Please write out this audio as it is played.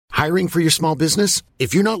Hiring for your small business?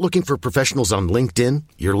 If you're not looking for professionals on LinkedIn,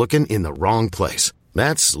 you're looking in the wrong place.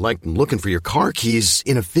 That's like looking for your car keys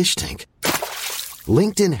in a fish tank.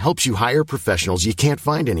 LinkedIn helps you hire professionals you can't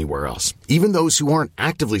find anywhere else, even those who aren't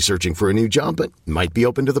actively searching for a new job but might be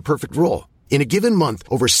open to the perfect role. In a given month,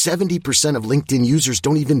 over 70% of LinkedIn users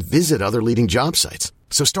don't even visit other leading job sites.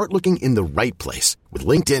 So start looking in the right place. With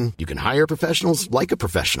LinkedIn, you can hire professionals like a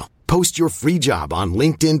professional. Post your free job on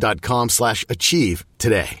linkedin.com/achieve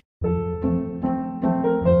today.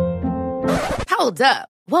 Hold up.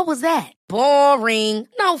 What was that? Boring.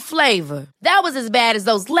 No flavor. That was as bad as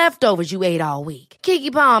those leftovers you ate all week.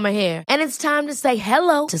 Keke Palmer here. And it's time to say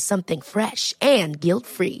hello to something fresh and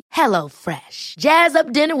guilt-free. Hello Fresh. Jazz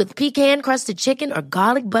up dinner with pecan-crusted chicken or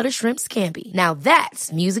garlic butter shrimp scampi. Now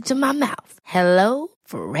that's music to my mouth. Hello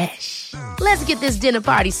Fresh. Let's get this dinner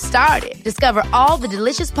party started. Discover all the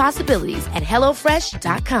delicious possibilities at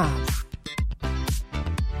HelloFresh.com.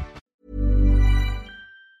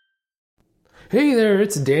 Hey there,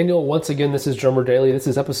 it's Daniel. Once again, this is Drummer Daily. This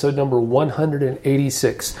is episode number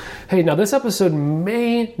 186. Hey, now this episode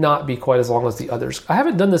may not be quite as long as the others. I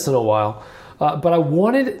haven't done this in a while, but I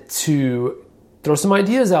wanted to throw some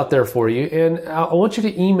ideas out there for you, and I want you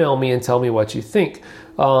to email me and tell me what you think.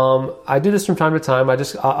 I do this from time to time. I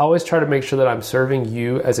always try to make sure that I'm serving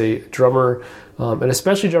you as a drummer, and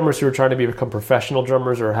especially drummers who are trying to become professional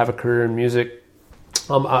drummers or have a career in music.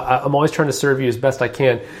 I'm always trying to serve you as best I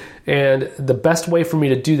can. And the best way for me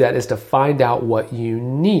to do that is to find out what you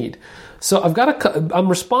need. So I'm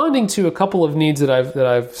responding to a couple of needs that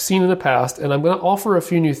I've seen in the past, and I'm going to offer a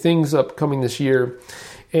few new things upcoming this year.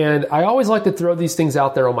 And I always like to throw these things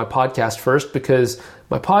out there on my podcast first, because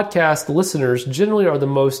my podcast listeners generally are the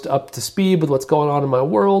most up to speed with what's going on in my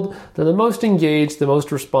world. They're the most engaged, the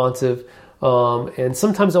most responsive. And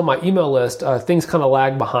sometimes on my email list, things kind of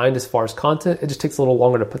lag behind as far as content. It just takes a little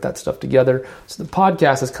longer to put that stuff together. So the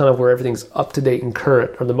podcast is kind of where everything's up to date and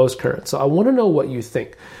current, or the most current. So I want to know what you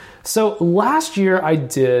think. So last year I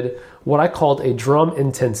did what I called a drum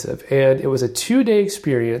intensive, and it was a 2-day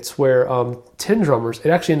experience where 10 drummers, it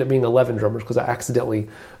actually ended up being 11 drummers because I accidentally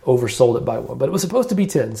oversold it by one, but it was supposed to be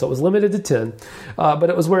 10, so it was limited to 10. But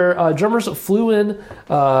it was where drummers flew in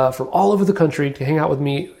from all over the country to hang out with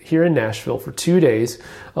me here in Nashville for 2 days.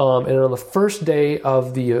 And on the first day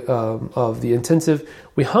of the intensive,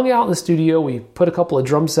 we hung out in the studio, we put a couple of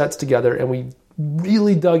drum sets together, and we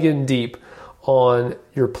really dug in deep on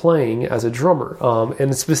your playing as a drummer,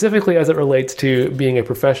 and specifically as it relates to being a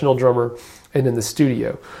professional drummer and in the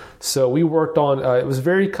studio. So we worked on, it was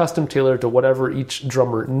very custom tailored to whatever each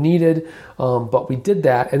drummer needed, but we did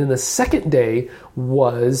that. And then the second day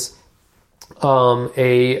was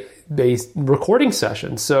a recording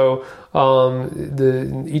session. So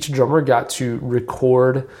each drummer got to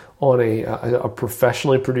record on a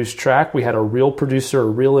professionally produced track. We had a real producer, a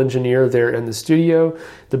real engineer there in the studio.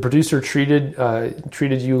 The producer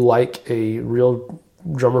treated you like a real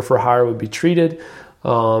drummer for hire would be treated,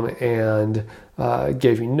 and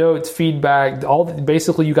gave you notes, feedback.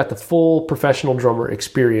 Basically, you got the full professional drummer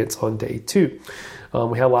experience on day 2.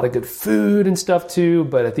 We had a lot of good food and stuff too,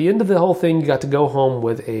 but at the end of the whole thing, you got to go home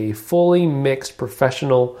with a fully mixed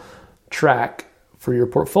professional track for your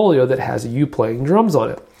portfolio that has you playing drums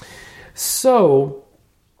on it. So,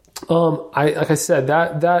 like I said,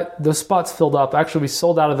 that those spots filled up. Actually, we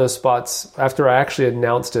sold out of those spots after I actually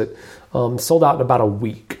announced it. Sold out in about a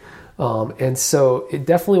week, and so it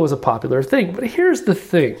definitely was a popular thing. But here's the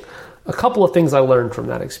thing: a couple of things I learned from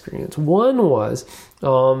that experience. One was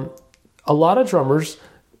a lot of drummers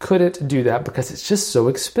couldn't do that because it's just so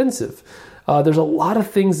expensive. There's a lot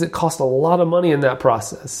of things that cost a lot of money in that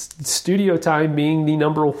process. Studio time being the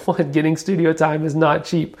number one. Getting studio time is not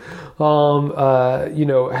cheap.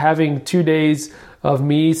 Having 2 days of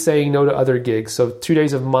me saying no to other gigs, so 2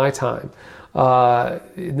 days of my time.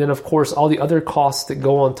 And then, of course, all the other costs that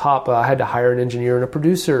go on top. I had to hire an engineer and a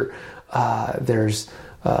producer. There's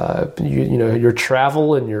your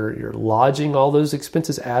travel and your lodging, all those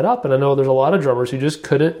expenses add up. And I know there's a lot of drummers who just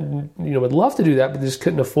couldn't, would love to do that, but they just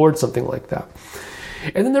couldn't afford something like that.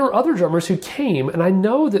 And then there were other drummers who came, and I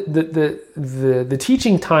know that the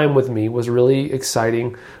teaching time with me was really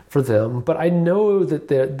exciting for them, but I know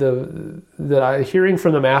that hearing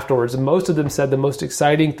from them afterwards, and most of them said the most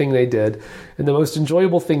exciting thing they did and the most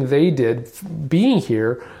enjoyable thing they did being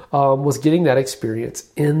here was getting that experience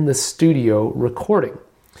in the studio recording.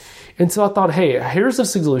 And so I thought, hey, here's a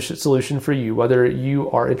solution for you, whether you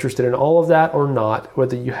are interested in all of that or not,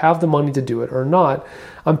 whether you have the money to do it or not.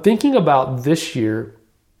 I'm thinking about this year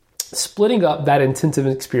splitting up that intensive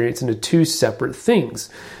experience into 2 separate things.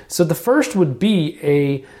 So the first would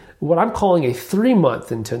be what I'm calling a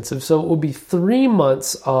 3-month intensive. So it would be 3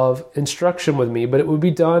 months of instruction with me, but it would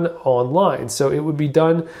be done online. So it would be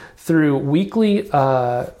done through weekly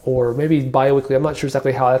or maybe bi-weekly. I'm not sure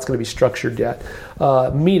exactly how that's going to be structured yet.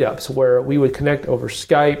 Meetups where we would connect over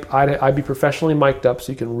Skype. I'd be professionally mic'd up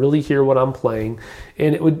so you can really hear what I'm playing.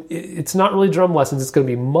 And it's not really drum lessons. It's going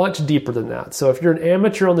to be much deeper than that. So if you're an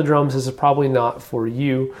amateur on the drums, this is probably not for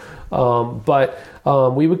you. But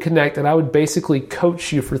we would connect, and I would basically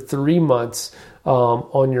coach you for 3 months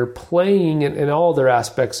on your playing and all other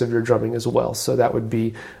aspects of your drumming as well. So that would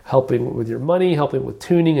be helping with your money, helping with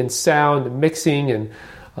tuning and sound and mixing and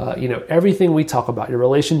everything we talk about, your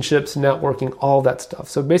relationships, networking, all that stuff.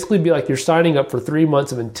 So basically it'd be like you're signing up for 3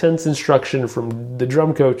 months of intense instruction from the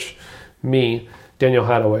drum coach, me, Daniel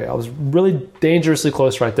Hadaway. I was really dangerously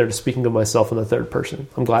close right there to speaking of myself in the third person.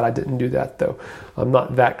 I'm glad I didn't do that though. I'm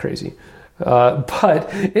not that crazy.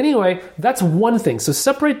 But anyway, that's one thing. So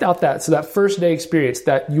separate out that first day experience,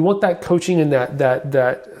 that you want that coaching and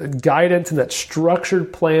that guidance and that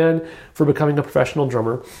structured plan for becoming a professional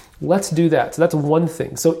drummer. Let's do that. So that's one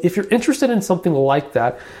thing. So if you're interested in something like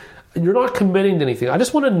that, you're not committing to anything. I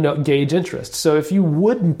just want to gauge interest. So if you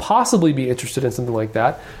would possibly be interested in something like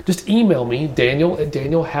that, just email me,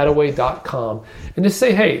 daniel@danielhadaway.com, and just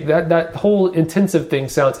say, hey, that whole intensive thing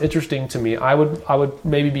sounds interesting to me. I would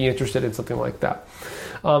maybe be interested in something like that.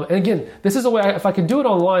 And again, this is a way, if I can do it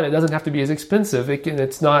online, it doesn't have to be as expensive.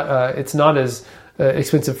 It's not as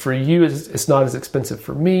expensive for you. It's not as expensive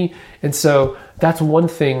for me. And so that's one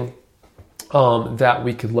thing that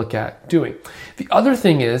we could look at doing. The other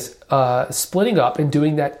thing is splitting up and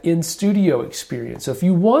doing that in-studio experience. So if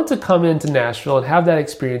you want to come into Nashville and have that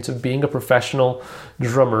experience of being a professional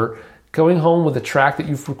drummer, going home with a track that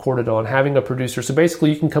you've recorded on, having a producer. So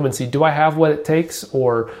basically you can come and see, do I have what it takes?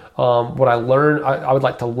 Or what I learn, I would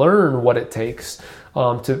like to learn what it takes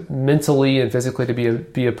to mentally and physically to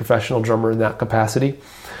be a professional drummer in that capacity.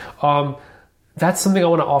 That's something I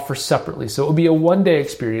want to offer separately. So it will be a one-day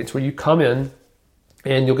experience where you come in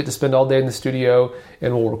and you'll get to spend all day in the studio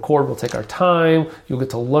and we'll record, we'll take our time, you'll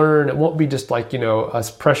get to learn. It won't be just like, us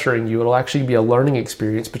pressuring you. It'll actually be a learning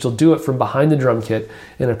experience, but you'll do it from behind the drum kit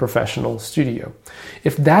in a professional studio.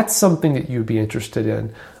 If that's something that you'd be interested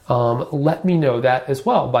in, let me know that as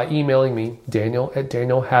well by emailing me,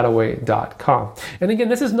 daniel@danielhadaway.com. And again,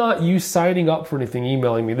 this is not you signing up for anything,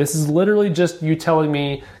 emailing me. This is literally just you telling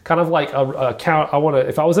me kind of like a count.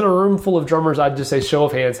 If I was in a room full of drummers, I'd just say show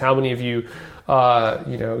of hands, how many of you,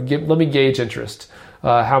 let me gauge interest.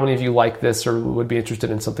 How many of you like this or would be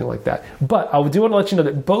interested in something like that? But I do want to let you know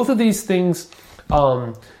that both of these things,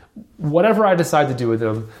 whatever I decide to do with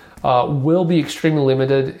them, will be extremely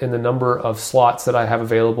limited in the number of slots that I have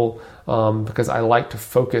available because I like to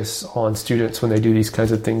focus on students when they do these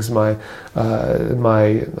kinds of things. I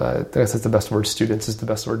guess that's the best word, students is the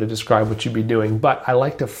best word to describe what you'd be doing. But I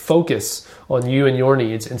like to focus on you and your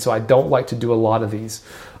needs, and so I don't like to do a lot of these.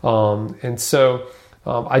 And so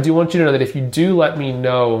I do want you to know that if you do let me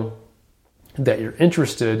know that you're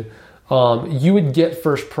interested, you would get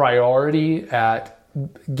first priority at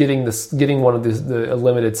getting one of the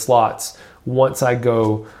limited slots once I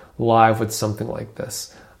go live with something like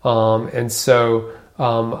this. And so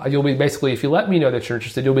you'll be basically, if you let me know that you're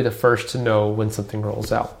interested, you'll be the first to know when something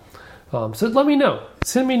rolls out. So let me know.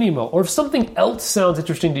 Send me an email. Or if something else sounds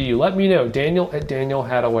interesting to you, let me know.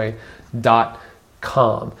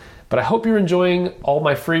 Daniel@danielhadaway.com. But I hope you're enjoying all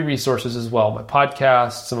my free resources as well. My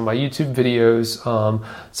podcasts, some of my YouTube videos,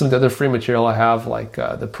 some of the other free material I have, like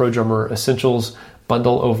the Pro Drummer Essentials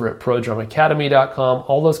bundle over at ProDrumAcademy.com,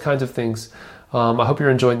 all those kinds of things. I hope you're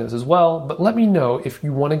enjoying those as well. But let me know if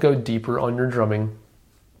you want to go deeper on your drumming,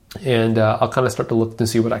 and I'll kind of start to look to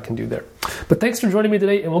see what I can do there. But thanks for joining me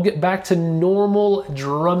today, and we'll get back to normal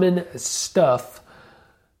drumming stuff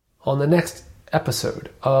on the next episode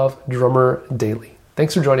of Drummer Daily.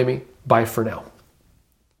 Thanks for joining me. Bye for now.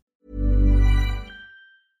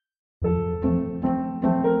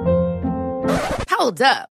 Hold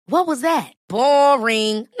up. What was that?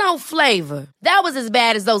 Boring. No flavor. That was as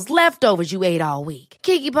bad as those leftovers you ate all week.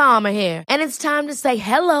 Keke Palmer here. And it's time to say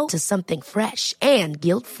hello to something fresh and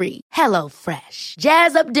guilt-free. Hello Fresh.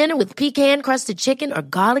 Jazz up dinner with pecan-crusted chicken or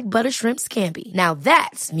garlic butter shrimp scampi. Now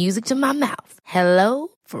that's music to my mouth. Hello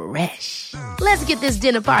Fresh. Let's get this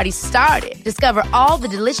dinner party started. Discover all the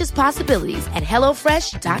delicious possibilities at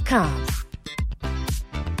HelloFresh.com.